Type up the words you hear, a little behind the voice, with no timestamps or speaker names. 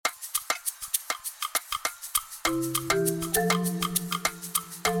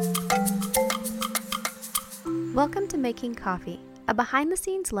Welcome to Making Coffee, a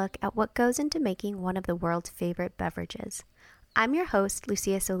behind-the-scenes look at what goes into making one of the world's favorite beverages. I'm your host,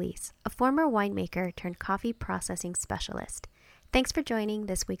 Lucia Solis, a former winemaker turned coffee processing specialist. Thanks for joining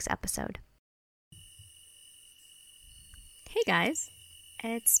this week's episode. Hey guys!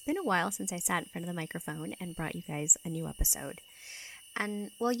 It's been a while since I sat in front of the microphone and brought you guys a new episode.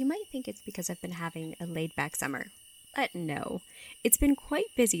 And, well, you might think it's because I've been having a laid-back summer. But no, it's been quite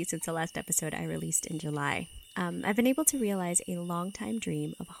busy since the last episode I released in July. I've been able to realize a long-time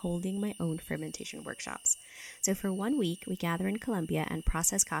dream of holding my own fermentation workshops. So for 1 week, we gather in Colombia and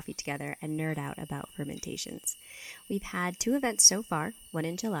process coffee together and nerd out about fermentations. We've had 2 events so far, one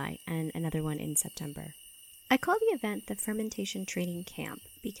in July and another one in September. I call the event the Fermentation Training Camp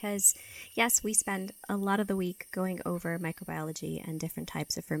because, yes, we spend a lot of the week going over microbiology and different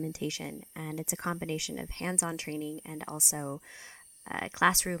types of fermentation, and it's a combination of hands-on training and also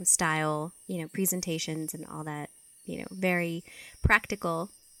classroom style, presentations and all that, very practical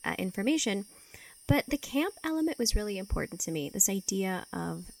information. But the camp element was really important to me, this idea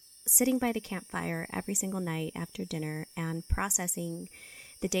of sitting by the campfire every single night after dinner and processing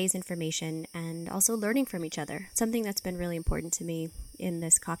the day's information and also learning from each other. Something that's been really important to me in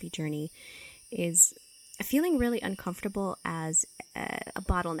this coffee journey is feeling really uncomfortable as a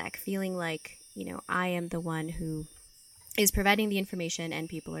bottleneck, feeling like, I am the one who is providing the information and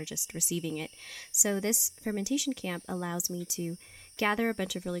people are just receiving it. So this fermentation camp allows me to gather a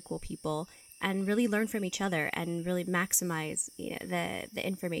bunch of really cool people and really learn from each other and really maximize the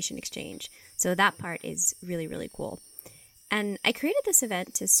information exchange. So that part is really, really cool. And I created this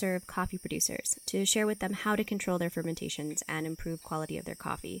event to serve coffee producers, to share with them how to control their fermentations and improve quality of their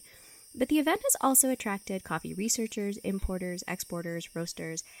coffee. But the event has also attracted coffee researchers, importers, exporters,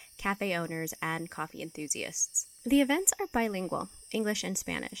 roasters, cafe owners, and coffee enthusiasts. The events are bilingual, English and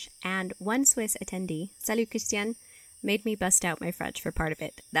Spanish, and one Swiss attendee, Salut Christian, made me bust out my French for part of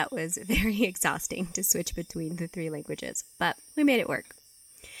it. That was very exhausting to switch between the 3 languages, but we made it work.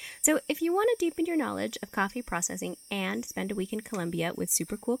 So if you want to deepen your knowledge of coffee processing and spend a week in Colombia with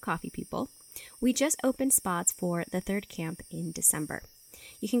super cool coffee people, we just opened spots for the 3rd camp in December.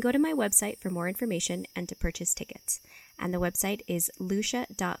 You can go to my website for more information and to purchase tickets. And the website is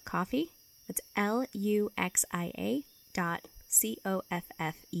lucia.coffee. That's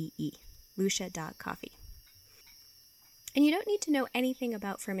luxia.coffee. Lucia.coffee. And you don't need to know anything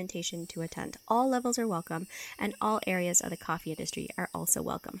about fermentation to attend. All levels are welcome, and all areas of the coffee industry are also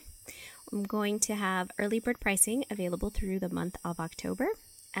welcome. I'm going to have early bird pricing available through the month of October,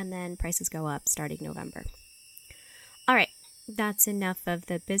 and then prices go up starting November. All right, that's enough of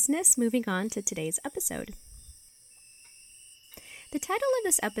the business. Moving on to today's episode. The title of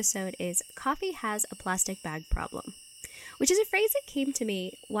this episode is Coffee Has a Plastic Bag Problem, which is a phrase that came to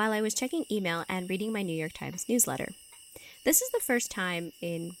me while I was checking email and reading my New York Times newsletter. This is the first time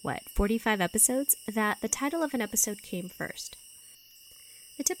in, 45 episodes that the title of an episode came first.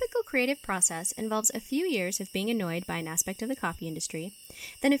 The typical creative process involves a few years of being annoyed by an aspect of the coffee industry,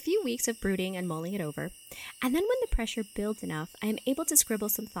 then a few weeks of brooding and mulling it over, and then when the pressure builds enough, I am able to scribble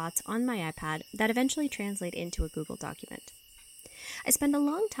some thoughts on my iPad that eventually translate into a Google document. I spend a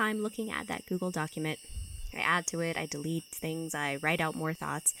long time looking at that Google document. I add to it, I delete things, I write out more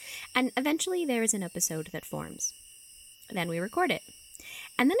thoughts, and eventually there is an episode that forms. Then we record it.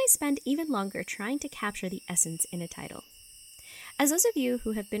 And then I spend even longer trying to capture the essence in a title. As those of you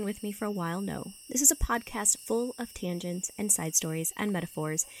who have been with me for a while know, this is a podcast full of tangents and side stories and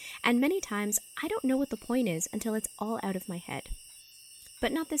metaphors, and many times I don't know what the point is until it's all out of my head.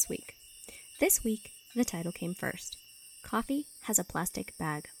 But not this week. This week, the title came first. Coffee has a plastic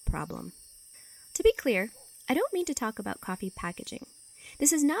bag problem. To be clear, I don't mean to talk about coffee packaging.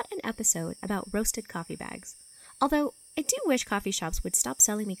 This is not an episode about roasted coffee bags. Although, I do wish coffee shops would stop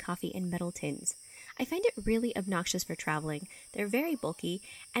selling me coffee in metal tins. I find it really obnoxious for traveling. They're very bulky,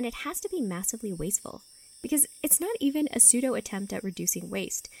 and it has to be massively wasteful. Because it's not even a pseudo attempt at reducing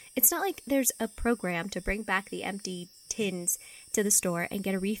waste. It's not like there's a program to bring back the empty tins to the store and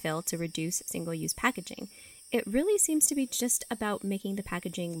get a refill to reduce single-use packaging. It really seems to be just about making the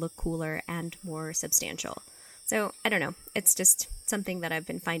packaging look cooler and more substantial. So, I don't know. It's just something that I've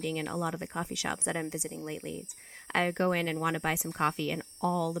been finding in a lot of the coffee shops that I'm visiting lately. I go in and want to buy some coffee, and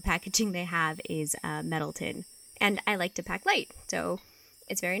all the packaging they have is a metal tin. And I like to pack light, so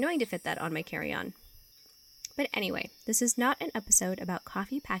it's very annoying to fit that on my carry-on. But anyway, this is not an episode about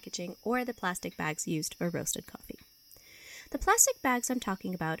coffee packaging or the plastic bags used for roasted coffee. The plastic bags I'm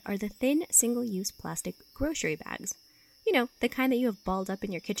talking about are the thin, single-use plastic grocery bags. You know, the kind that you have balled up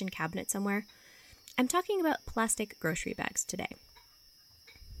in your kitchen cabinet somewhere. I'm talking about plastic grocery bags today.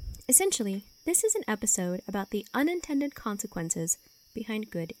 Essentially, this is an episode about the unintended consequences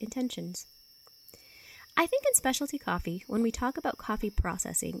behind good intentions. I think in specialty coffee, when we talk about coffee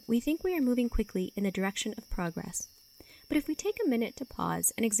processing, we think we are moving quickly in the direction of progress. But if we take a minute to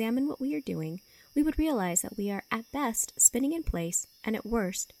pause and examine what we are doing, we would realize that we are at best spinning in place and at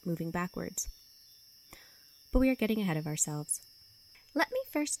worst moving backwards. But we are getting ahead of ourselves. Let me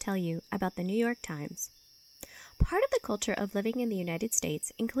first tell you about the New York Times. Part of the culture of living in the United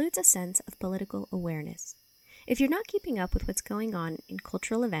States includes a sense of political awareness. If you're not keeping up with what's going on in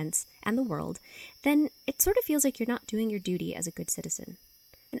cultural events and the world, then it sort of feels like you're not doing your duty as a good citizen.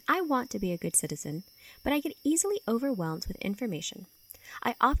 And I want to be a good citizen, but I get easily overwhelmed with information.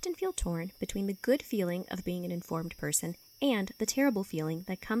 I often feel torn between the good feeling of being an informed person and the terrible feeling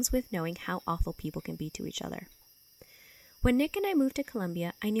that comes with knowing how awful people can be to each other. When Nick and I moved to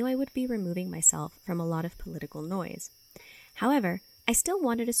Colombia, I knew I would be removing myself from a lot of political noise. However, I still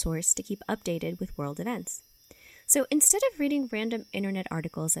wanted a source to keep updated with world events. So instead of reading random internet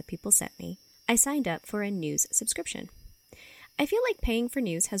articles that people sent me, I signed up for a news subscription. I feel like paying for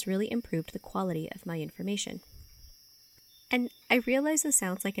news has really improved the quality of my information. And I realize this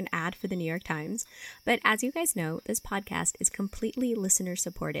sounds like an ad for the New York Times, but as you guys know, this podcast is completely listener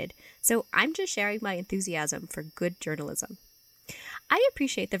supported, so I'm just sharing my enthusiasm for good journalism. I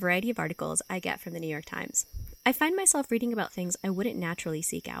appreciate the variety of articles I get from the New York Times. I find myself reading about things I wouldn't naturally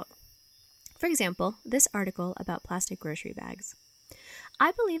seek out. For example, this article about plastic grocery bags.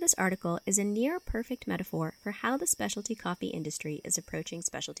 I believe this article is a near perfect metaphor for how the specialty coffee industry is approaching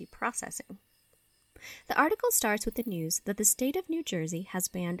specialty processing. The article starts with the news that the state of New Jersey has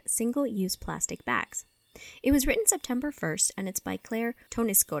banned single-use plastic bags. It was written September 1st, and it's by Claire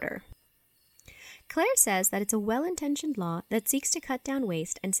Toeniskotter. Claire says that it's a well-intentioned law that seeks to cut down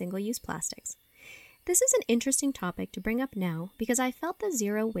waste and single-use plastics. This is an interesting topic to bring up now because I felt the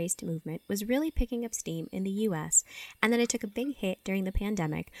zero waste movement was really picking up steam in the US, and that it took a big hit during the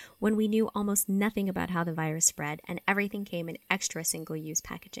pandemic when we knew almost nothing about how the virus spread and everything came in extra single-use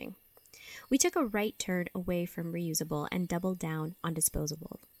packaging. We took a right turn away from reusable and doubled down on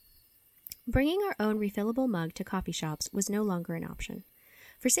disposable. Bringing our own refillable mug to coffee shops was no longer an option.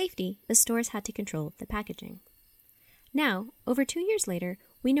 For safety, the stores had to control the packaging. Now, over 2 years later,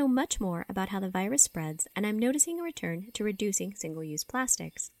 we know much more about how the virus spreads, and I'm noticing a return to reducing single-use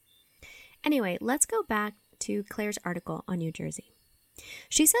plastics. Anyway, let's go back to Claire's article on New Jersey.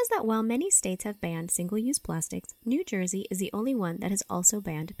 She says that while many states have banned single-use plastics, New Jersey is the only one that has also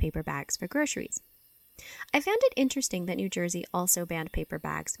banned paper bags for groceries. I found it interesting that New Jersey also banned paper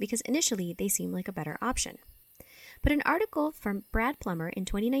bags because initially they seemed like a better option. But an article from Brad Plummer in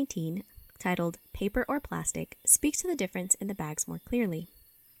 2019, titled Paper or Plastic, speaks to the difference in the bags more clearly.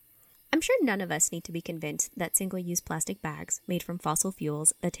 I'm sure none of us need to be convinced that single-use plastic bags made from fossil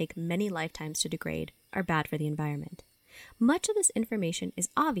fuels that take many lifetimes to degrade are bad for the environment. Much of this information is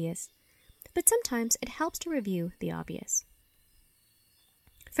obvious, but sometimes it helps to review the obvious.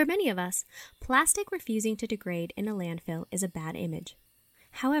 For many of us, plastic refusing to degrade in a landfill is a bad image.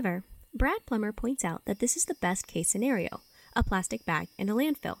 However, Brad Plummer points out that this is the best case scenario, a plastic bag in a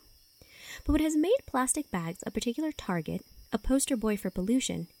landfill. But what has made plastic bags a particular target, a poster boy for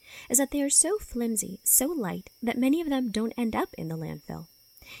pollution, is that they are so flimsy, so light, that many of them don't end up in the landfill.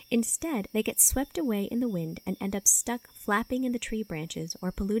 Instead, they get swept away in the wind and end up stuck flapping in the tree branches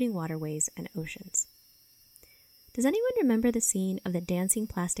or polluting waterways and oceans. Does anyone remember the scene of the dancing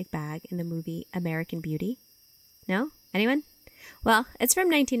plastic bag in the movie American Beauty? No? Anyone? Well, it's from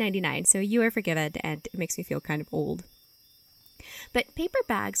 1999, so you are forgiven, and it makes me feel kind of old. But paper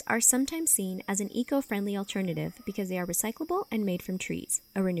bags are sometimes seen as an eco-friendly alternative because they are recyclable and made from trees,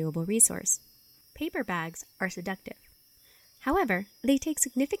 a renewable resource. Paper bags are seductive. However, they take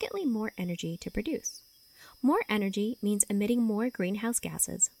significantly more energy to produce. More energy means emitting more greenhouse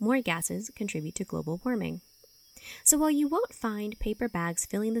gases. More gases contribute to global warming. So while you won't find paper bags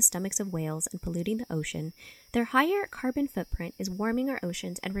filling the stomachs of whales and polluting the ocean, their higher carbon footprint is warming our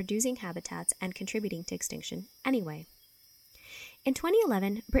oceans and reducing habitats and contributing to extinction anyway. In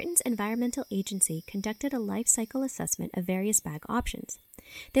 2011, Britain's Environmental Agency conducted a life cycle assessment of various bag options.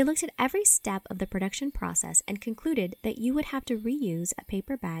 They looked at every step of the production process and concluded that you would have to reuse a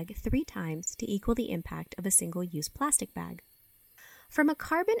paper bag 3 times to equal the impact of a single-use plastic bag. From a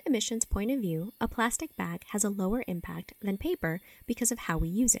carbon emissions point of view, a plastic bag has a lower impact than paper because of how we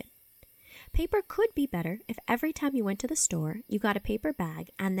use it. Paper could be better if every time you went to the store, you got a paper bag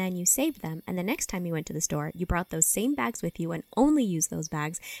and then you saved them, and the next time you went to the store, you brought those same bags with you and only used those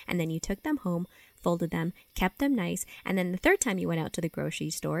bags, and then you took them home folded them, kept them nice, and then the third time you went out to the grocery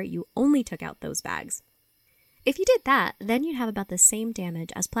store, you only took out those bags. If you did that, then you'd have about the same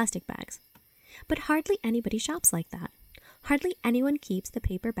damage as plastic bags. But hardly anybody shops like that. Hardly anyone keeps the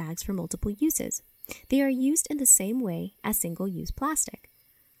paper bags for multiple uses. They are used in the same way as single-use plastic.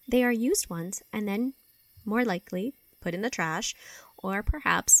 They are used once and then, more likely, put in the trash, or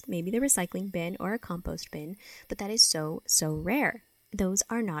perhaps maybe the recycling bin or a compost bin, but that is so rare. Those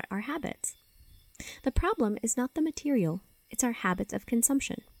are not our habits. The problem is not the material, it's our habits of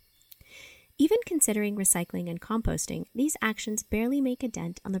consumption. Even considering recycling and composting, these actions barely make a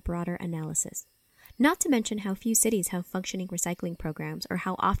dent on the broader analysis. Not to mention how few cities have functioning recycling programs or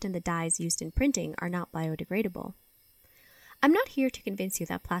how often the dyes used in printing are not biodegradable. I'm not here to convince you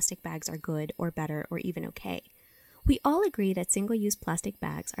that plastic bags are good or better or even okay. We all agree that single-use plastic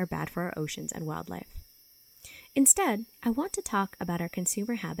bags are bad for our oceans and wildlife. Instead, I want to talk about our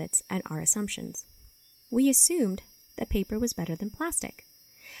consumer habits and our assumptions. We assumed that paper was better than plastic,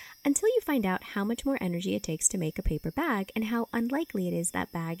 until you find out how much more energy it takes to make a paper bag and how unlikely it is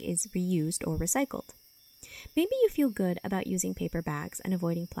that bag is reused or recycled. Maybe you feel good about using paper bags and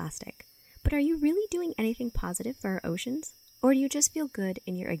avoiding plastic, but are you really doing anything positive for our oceans, or do you just feel good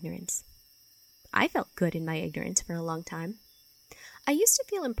in your ignorance? I felt good in my ignorance for a long time. I used to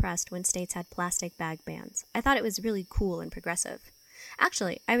feel impressed when states had plastic bag bans. I thought it was really cool and progressive.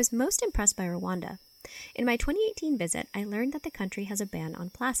 Actually, I was most impressed by Rwanda. In my 2018 visit, I learned that the country has a ban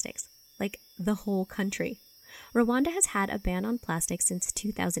on plastics. Like, the whole country. Rwanda has had a ban on plastic since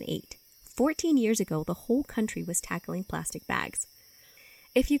 2008. 14 years ago, the whole country was tackling plastic bags.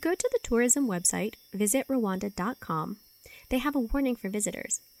 If you go to the tourism website, visitrwanda.com, they have a warning for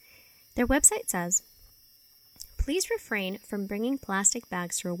visitors. Their website says, "Please refrain from bringing plastic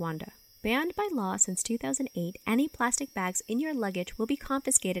bags to Rwanda. Banned by law since 2008, any plastic bags in your luggage will be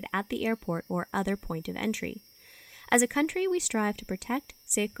confiscated at the airport or other point of entry. As a country, we strive to protect,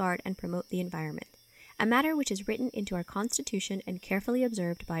 safeguard, and promote the environment, a matter which is written into our constitution and carefully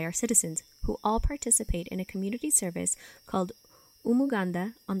observed by our citizens, who all participate in a community service called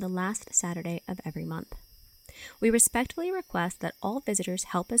Umuganda on the last Saturday of every month. We respectfully request that all visitors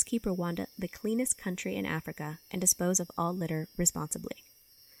help us keep Rwanda the cleanest country in Africa and dispose of all litter responsibly."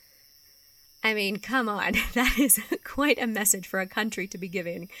 I mean, come on, that is quite a message for a country to be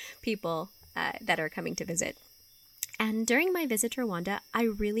giving people that are coming to visit. And during my visit to Rwanda, I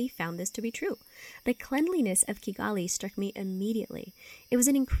really found this to be true. The cleanliness of Kigali struck me immediately. It was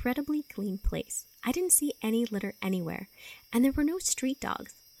an incredibly clean place. I didn't see any litter anywhere, and there were no street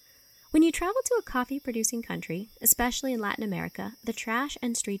dogs. When you travel to a coffee-producing country, especially in Latin America, the trash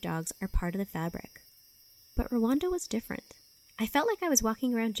and street dogs are part of the fabric. But Rwanda was different. I felt like I was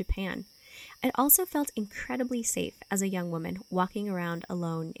walking around Japan. It also felt incredibly safe as a young woman walking around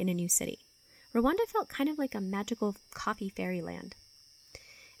alone in a new city. Rwanda felt kind of like a magical coffee fairyland.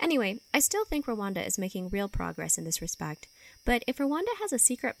 Anyway, I still think Rwanda is making real progress in this respect, but if Rwanda has a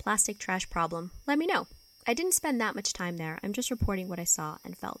secret plastic trash problem, let me know. I didn't spend that much time there, I'm just reporting what I saw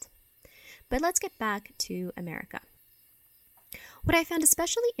and felt. But let's get back to America. What I found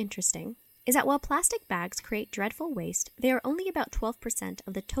especially interesting is that while plastic bags create dreadful waste, they are only about 12%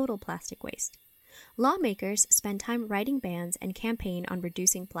 of the total plastic waste. Lawmakers spend time writing bans and campaign on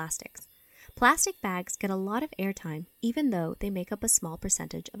reducing plastics. Plastic bags get a lot of airtime, even though they make up a small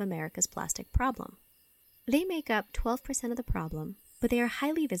percentage of America's plastic problem. They make up 12% of the problem, but they are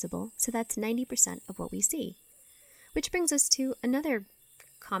highly visible, so that's 90% of what we see. Which brings us to another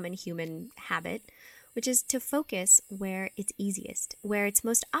common human habit, which is to focus where it's easiest, where it's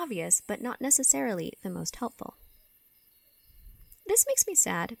most obvious, but not necessarily the most helpful. This makes me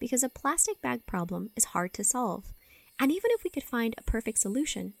sad because a plastic bag problem is hard to solve. And even if we could find a perfect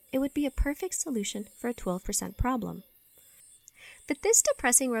solution, it would be a perfect solution for a 12% problem. But this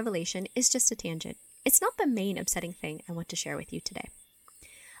depressing revelation is just a tangent. It's not the main upsetting thing I want to share with you today.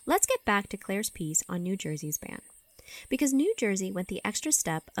 Let's get back to Claire's piece on New Jersey's ban. Because New Jersey went the extra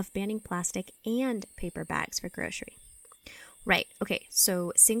step of banning plastic and paper bags for grocery. Right, okay,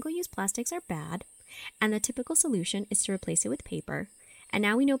 so single-use plastics are bad, and the typical solution is to replace it with paper. And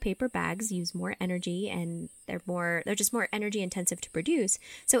now we know paper bags use more energy and they're just more energy intensive to produce,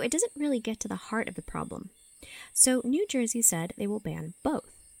 so it doesn't really get to the heart of the problem. So New Jersey said they will ban both.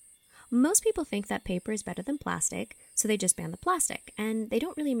 Most people think that paper is better than plastic, so they just ban the plastic, and they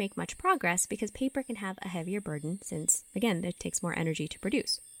don't really make much progress because paper can have a heavier burden since, again, it takes more energy to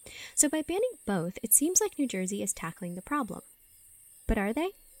produce. So by banning both, it seems like New Jersey is tackling the problem. But are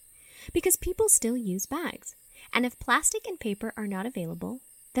they? Because people still use bags. And if plastic and paper are not available,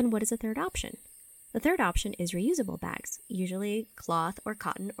 then what is a third option? The third option is reusable bags, usually cloth or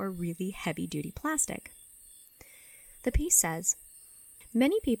cotton or really heavy-duty plastic. The piece says,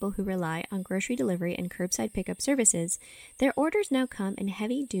 many people who rely on grocery delivery and curbside pickup services, their orders now come in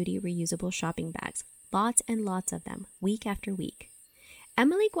heavy-duty reusable shopping bags, lots and lots of them, week after week.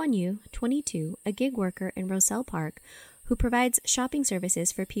 Emily Guanyu, 22, a gig worker in Roselle Park, who provides shopping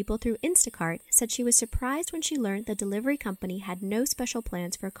services for people through Instacart, said she was surprised when she learned the delivery company had no special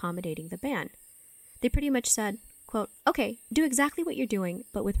plans for accommodating the ban. They pretty much said, quote, okay, do exactly what you're doing,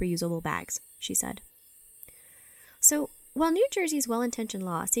 but with reusable bags, she said. So, while New Jersey's well-intentioned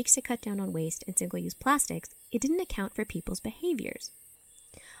law seeks to cut down on waste and single-use plastics, it didn't account for people's behaviors.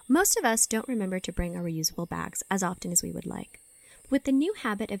 Most of us don't remember to bring our reusable bags as often as we would like. With the new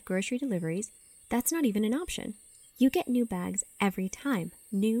habit of grocery deliveries, that's not even an option. You get new bags every time,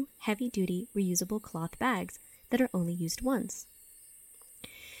 new, heavy-duty, reusable cloth bags that are only used once.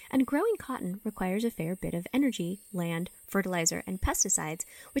 And growing cotton requires a fair bit of energy, land, fertilizer, and pesticides,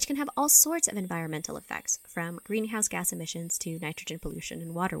 which can have all sorts of environmental effects, from greenhouse gas emissions to nitrogen pollution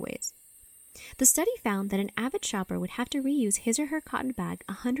in waterways. The study found that an avid shopper would have to reuse his or her cotton bag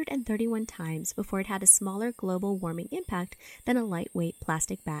 131 times before it had a smaller global warming impact than a lightweight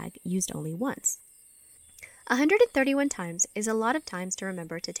plastic bag used only once. 131 times is a lot of times to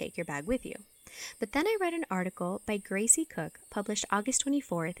remember to take your bag with you. But then I read an article by Gracie Cook, published August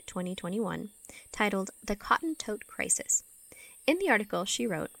 24th, 2021, titled The Cotton Tote Crisis. In the article, she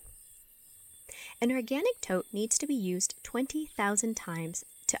wrote, an organic tote needs to be used 20,000 times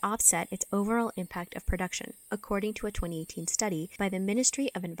to offset its overall impact of production, according to a 2018 study by the Ministry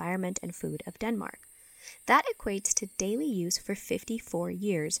of Environment and Food of Denmark. That equates to daily use for 54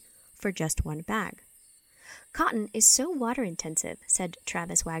 years for just one bag. Cotton is so water-intensive, said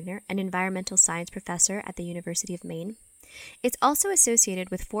Travis Wagner, an environmental science professor at the University of Maine. It's also associated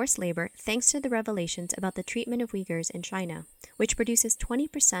with forced labor thanks to the revelations about the treatment of Uyghurs in China, which produces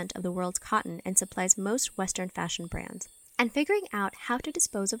 20% of the world's cotton and supplies most Western fashion brands. And figuring out how to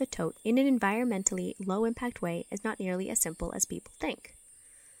dispose of a tote in an environmentally low-impact way is not nearly as simple as people think.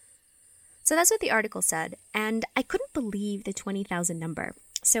 So that's what the article said, and I couldn't believe the 20,000 number.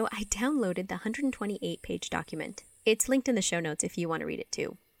 So I downloaded the 128-page document. It's linked in the show notes if you want to read it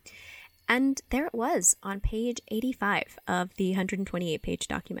too. And there it was on page 85 of the 128-page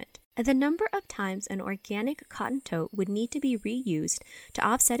document. The number of times an organic cotton tote would need to be reused to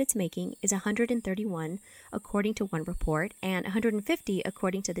offset its making is 131, according to one report, and 150,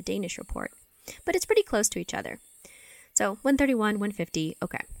 according to the Danish report. But it's pretty close to each other. So 131, 150,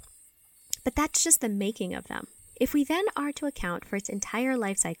 okay. But that's just the making of them. If we then are to account for its entire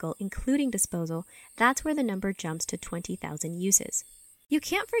life cycle, including disposal, that's where the number jumps to 20,000 uses. You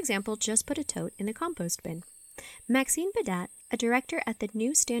can't, for example, just put a tote in the compost bin. Maxine Badat, a director at the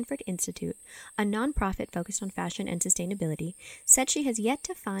New Stanford Institute, a nonprofit focused on fashion and sustainability, said she has yet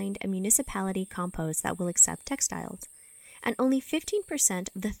to find a municipality compost that will accept textiles. And only 15%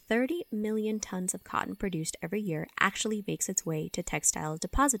 of the 30 million tons of cotton produced every year actually makes its way to textile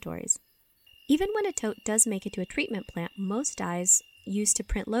depositories. Even when a tote does make it to a treatment plant, most dyes used to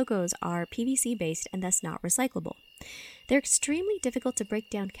print logos are PVC-based and thus not recyclable. They're extremely difficult to break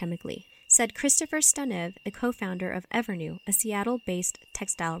down chemically, said Christopher Stanev, the co-founder of Evernew, a Seattle-based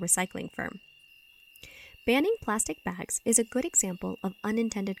textile recycling firm. Banning plastic bags is a good example of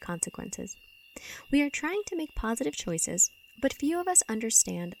unintended consequences. We are trying to make positive choices, but few of us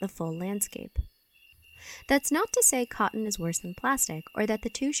understand the full landscape. That's not to say cotton is worse than plastic, or that the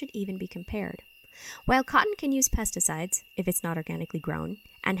two should even be compared. While cotton can use pesticides, if it's not organically grown,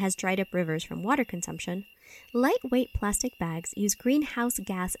 and has dried up rivers from water consumption, lightweight plastic bags use greenhouse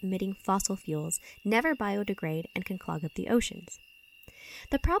gas-emitting fossil fuels, never biodegrade, and can clog up the oceans.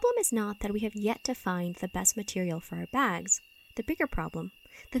 The problem is not that we have yet to find the best material for our bags. The bigger problem,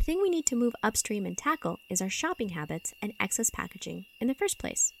 the thing we need to move upstream and tackle, is our shopping habits and excess packaging in the first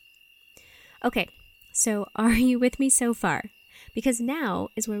place. Okay. So, are you with me so far? Because now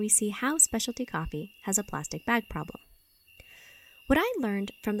is where we see how specialty coffee has a plastic bag problem. What I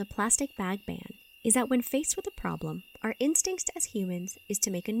learned from the plastic bag ban is that when faced with a problem, our instincts as humans is to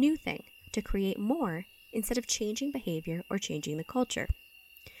make a new thing, to create more, instead of changing behavior or changing the culture.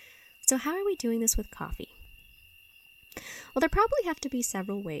 So how are we doing this with coffee? Well, there probably have to be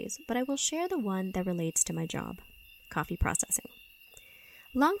several ways, but I will share the one that relates to my job, coffee processing.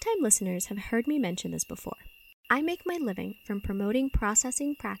 Longtime listeners have heard me mention this before. I make my living from promoting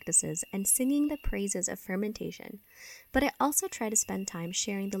processing practices and singing the praises of fermentation, but I also try to spend time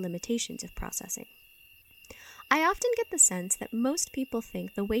sharing the limitations of processing. I often get the sense that most people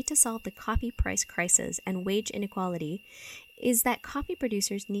think the way to solve the coffee price crisis and wage inequality is that coffee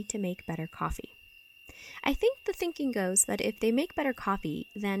producers need to make better coffee. I think the thinking goes that if they make better coffee,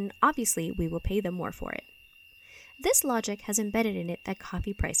 then obviously we will pay them more for it. This logic has embedded in it that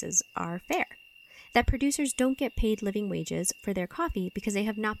coffee prices are fair, that producers don't get paid living wages for their coffee because they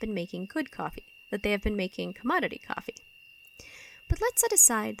have not been making good coffee, that they have been making commodity coffee. But let's set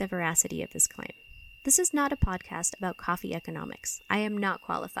aside the veracity of this claim. This is not a podcast about coffee economics. I am not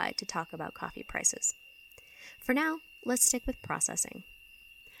qualified to talk about coffee prices. For now, let's stick with processing.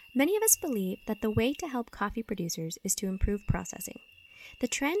 Many of us believe that the way to help coffee producers is to improve processing. The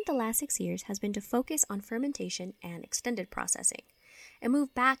trend the last 6 years has been to focus on fermentation and extended processing, and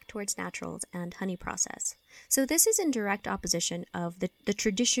move back towards naturals and honey process. So this is in direct opposition of the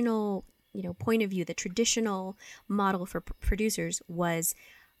traditional point of view. The traditional model for producers was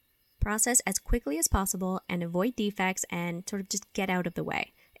process as quickly as possible and avoid defects and sort of just get out of the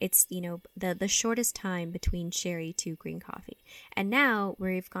way. It's, the shortest time between sherry to green coffee. And now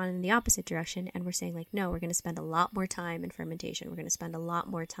we've gone in the opposite direction and we're saying no, we're going to spend a lot more time in fermentation. We're going to spend a lot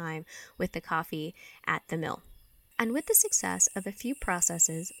more time with the coffee at the mill. And with the success of a few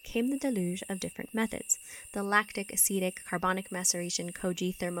processes came the deluge of different methods. The lactic, acetic, carbonic maceration,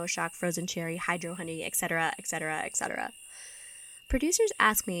 koji, thermoshock, frozen cherry, hydro honey, etc., etc., etc. Producers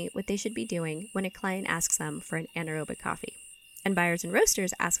ask me what they should be doing when a client asks them for an anaerobic coffee. And buyers and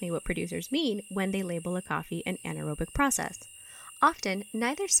roasters ask me what producers mean when they label a coffee an anaerobic process. Often,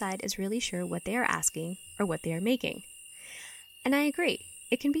 neither side is really sure what they are asking or what they are making. And I agree,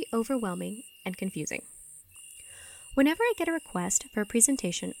 it can be overwhelming and confusing. Whenever I get a request for a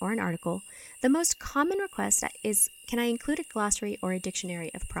presentation or an article, the most common request is, can I include a glossary or a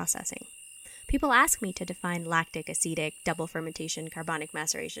dictionary of processing? People ask me to define lactic, acetic, double fermentation, carbonic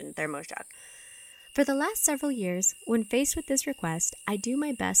maceration, thermoshock. For the last several years, when faced with this request, I do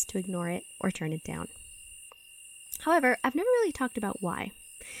my best to ignore it or turn it down. However, I've never really talked about why.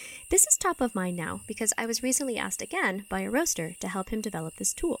 This is top of mind now because I was recently asked again by a roaster to help him develop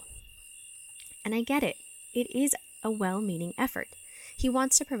this tool. And I get it. It is a well-meaning effort. He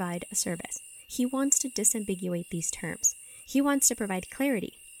wants to provide a service. He wants to disambiguate these terms. He wants to provide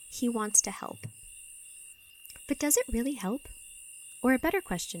clarity. He wants to help. But does it really help? Or a better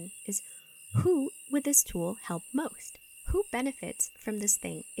question is, who would this tool help most? Who benefits from this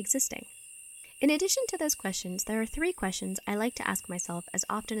thing existing? In addition to those questions, there are 3 questions I like to ask myself as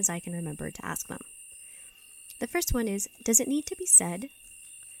often as I can remember to ask them. The first one is, does it need to be said?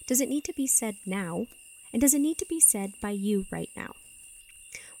 Does it need to be said now? And does it need to be said by you right now?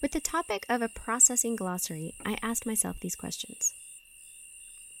 With the topic of a processing glossary, I asked myself these questions.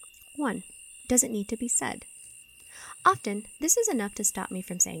 1. Does it need to be said? Often, this is enough to stop me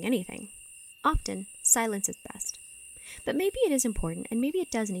from saying anything. Often, silence is best. But maybe it is important and maybe it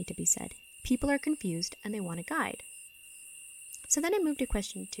does need to be said. People are confused and they want a guide. So then I moved to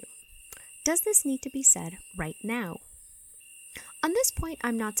question 2. Does this need to be said right now? On this point,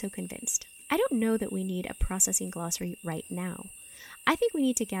 I'm not so convinced. I don't know that we need a processing glossary right now. I think we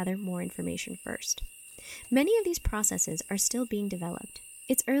need to gather more information first. Many of these processes are still being developed.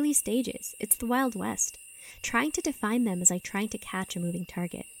 It's early stages. It's the Wild West. Trying to define them is like trying to catch a moving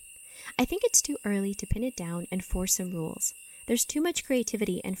target. I think it's too early to pin it down and force some rules. There's too much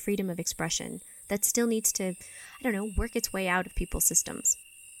creativity and freedom of expression that still needs to, work its way out of people's systems.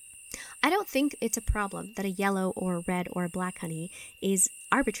 I don't think it's a problem that a yellow or a red or a black honey is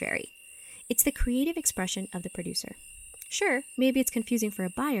arbitrary. It's the creative expression of the producer. Sure, maybe it's confusing for a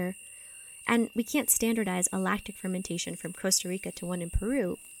buyer, and we can't standardize a lactic fermentation from Costa Rica to one in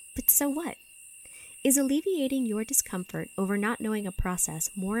Peru, but so what? Is alleviating your discomfort over not knowing a process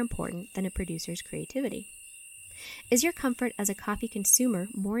more important than a producer's creativity? Is your comfort as a coffee consumer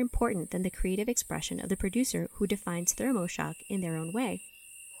more important than the creative expression of the producer who defines thermoshock in their own way?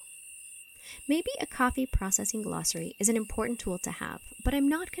 Maybe a coffee processing glossary is an important tool to have, but I'm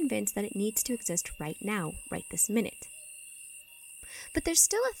not convinced that it needs to exist right now, right this minute. But there's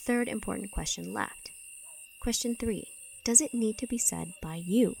still a third important question left. Question 3. Does it need to be said by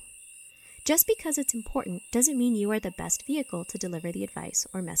you? Just because it's important doesn't mean you are the best vehicle to deliver the advice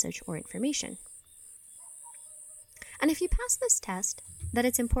or message or information. And if you pass this test, that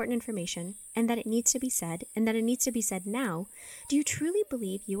it's important information, and that it needs to be said, and that it needs to be said now, do you truly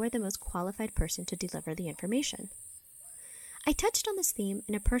believe you are the most qualified person to deliver the information? I touched on this theme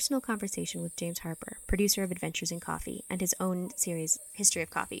in a personal conversation with James Harper, producer of Adventures in Coffee and his own series, History of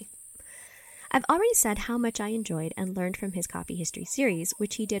Coffee. I've already said how much I enjoyed and learned from his coffee history series,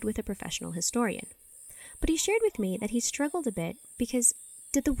 which he did with a professional historian. But he shared with me that he struggled a bit because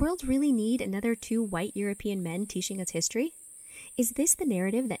did the world really need another 2 white European men teaching us history? Is this the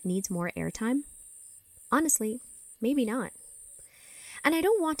narrative that needs more airtime? Honestly, maybe not. And I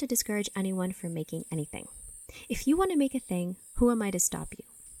don't want to discourage anyone from making anything. If you want to make a thing, who am I to stop you?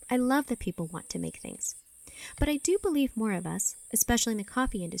 I love that people want to make things. But I do believe more of us, especially in the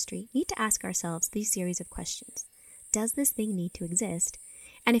coffee industry, need to ask ourselves these series of questions. Does this thing need to exist?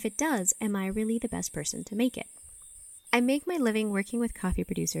 And if it does, am I really the best person to make it? I make my living working with coffee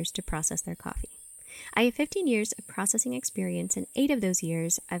producers to process their coffee. I have 15 years of processing experience, and 8 of those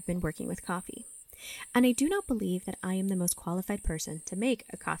years I've been working with coffee. And I do not believe that I am the most qualified person to make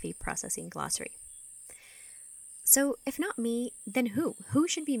a coffee processing glossary. So if not me, then who? Who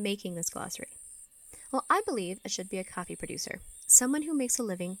should be making this glossary? Well, I believe it should be a coffee producer, someone who makes a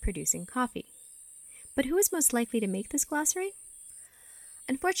living producing coffee. But who is most likely to make this glossary?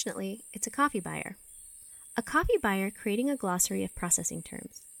 Unfortunately, it's a coffee buyer. A coffee buyer creating a glossary of processing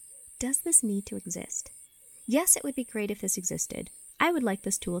terms. Does this need to exist? Yes, it would be great if this existed. I would like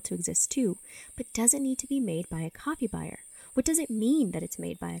this tool to exist too, but does it need to be made by a coffee buyer? What does it mean that it's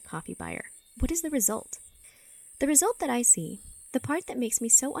made by a coffee buyer? What is the result? The result that I see, the part that makes me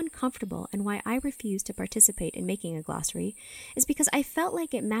so uncomfortable and why I refuse to participate in making a glossary, is because I felt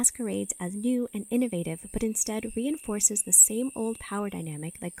like it masquerades as new and innovative, but instead reinforces the same old power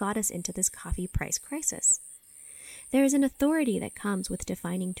dynamic that got us into this coffee price crisis. There is an authority that comes with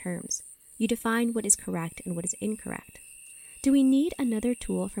defining terms. You define what is correct and what is incorrect. Do we need another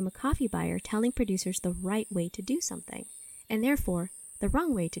tool from a coffee buyer telling producers the right way to do something, and therefore the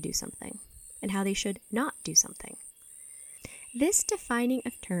wrong way to do something, and how they should not do something? This defining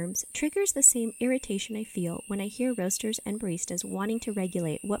of terms triggers the same irritation I feel when I hear roasters and baristas wanting to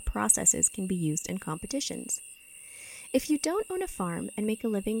regulate what processes can be used in competitions. If you don't own a farm and make a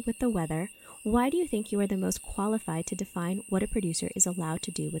living with the weather, why do you think you are the most qualified to define what a producer is allowed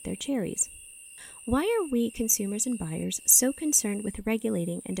to do with their cherries? Why are we, consumers and buyers, so concerned with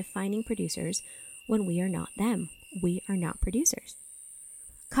regulating and defining producers when we are not them? We are not producers.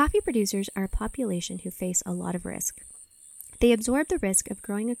 Coffee producers are a population who face a lot of risk. They absorb the risk of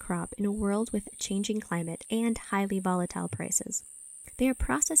growing a crop in a world with a changing climate and highly volatile prices. They are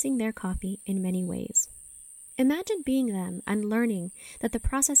processing their coffee in many ways. Imagine being them and learning that the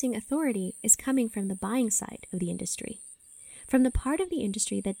processing authority is coming from the buying side of the industry, from the part of the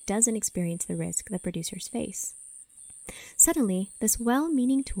industry that doesn't experience the risk that producers face. Suddenly, this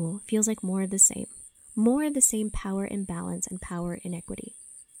well-meaning tool feels like more of the same power imbalance and power inequity.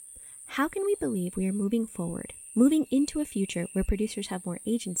 How can we believe we are moving forward, moving into a future where producers have more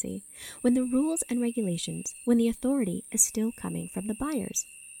agency, when the rules and regulations, when the authority is still coming from the buyers?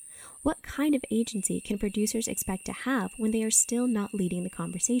 What kind of agency can producers expect to have when they are still not leading the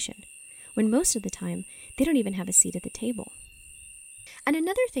conversation, when most of the time they don't even have a seat at the table? And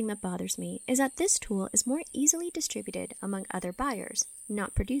another thing that bothers me is that this tool is more easily distributed among other buyers,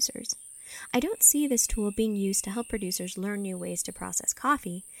 not producers. I don't see this tool being used to help producers learn new ways to process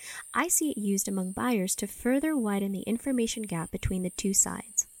coffee. I see it used among buyers to further widen the information gap between the two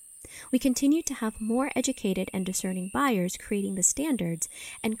sides. We continue to have more educated and discerning buyers creating the standards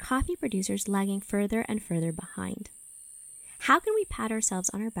and coffee producers lagging further and further behind. How can we pat ourselves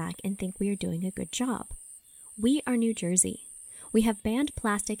on our back and think we are doing a good job? We are New Jersey. We have banned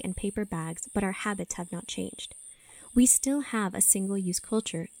plastic and paper bags, but our habits have not changed. We still have a single-use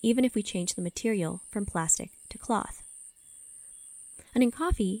culture, even if we change the material from plastic to cloth. And in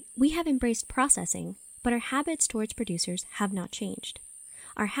coffee, we have embraced processing, but our habits towards producers have not changed.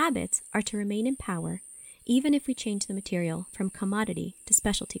 Our habits are to remain in power, even if we change the material from commodity to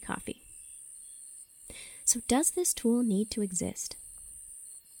specialty coffee. So does this tool need to exist?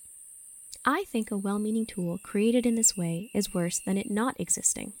 I think a well-meaning tool created in this way is worse than it not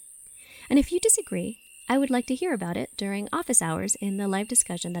existing. And if you disagree, I would like to hear about it during office hours in the live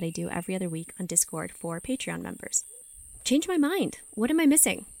discussion that I do every other week on Discord for Patreon members. Change my mind. What am I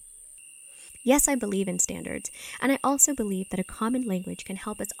missing? Yes, I believe in standards, and I also believe that a common language can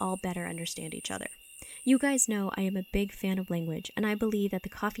help us all better understand each other. You guys know I am a big fan of language, and I believe that the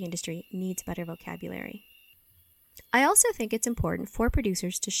coffee industry needs better vocabulary. I also think it's important for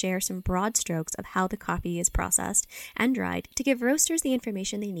producers to share some broad strokes of how the coffee is processed and dried to give roasters the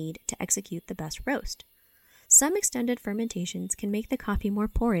information they need to execute the best roast. Some extended fermentations can make the coffee more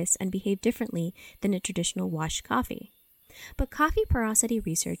porous and behave differently than a traditional washed coffee. But coffee porosity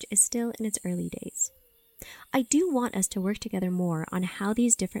research is still in its early days. I do want us to work together more on how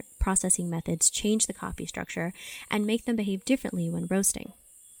these different processing methods change the coffee structure and make them behave differently when roasting.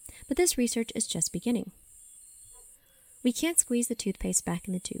 But this research is just beginning. We can't squeeze the toothpaste back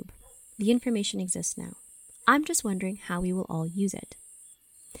in the tube. The information exists now. I'm just wondering how we will all use it.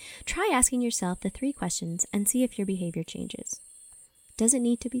 Try asking yourself the 3 questions and see if your behavior changes. Does it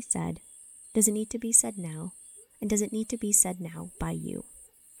need to be said? Does it need to be said now? and does it need to be said now by you?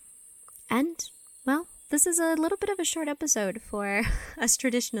 And, well, this is a little bit of a short episode for us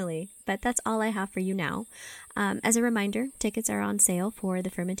traditionally, but that's all I have for you now. As a reminder, tickets are on sale for the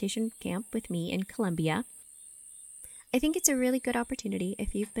fermentation camp with me in Colombia. I think it's a really good opportunity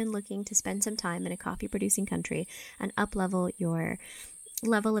if you've been looking to spend some time in a coffee-producing country and up-level your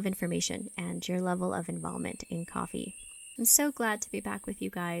level of information and your level of involvement in coffee. I'm so glad to be back with you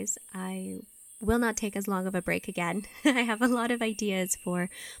guys. I will not take as long of a break again. I have a lot of ideas for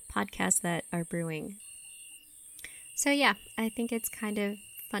podcasts that are brewing. So yeah, I think it's kind of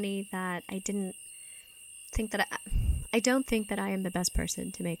funny that I don't think that I am the best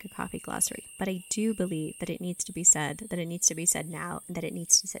person to make a coffee glossary, but I do believe that it needs to be said now, and that it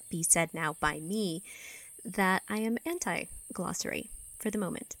needs to be said now by me, that I am anti-glossary for the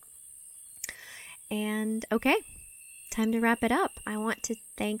moment. And okay, time to wrap it up. I want to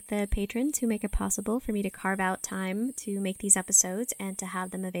thank the patrons who make it possible for me to carve out time to make these episodes and to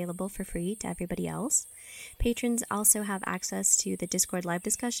have them available for free to everybody else. Patrons also have access to the Discord live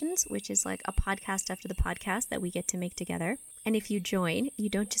discussions, which is like a podcast after the podcast that we get to make together. And if you join, you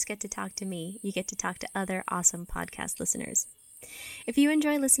don't just get to talk to me, you get to talk to other awesome podcast listeners. If you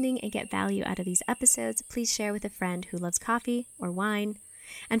enjoy listening and get value out of these episodes, please share with a friend who loves coffee or wine.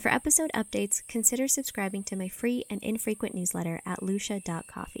 And for episode updates, consider subscribing to my free and infrequent newsletter at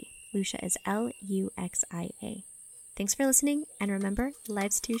lucia.coffee. Lucia is Luxia. Thanks for listening, and remember,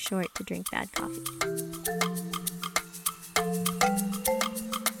 life's too short to drink bad coffee.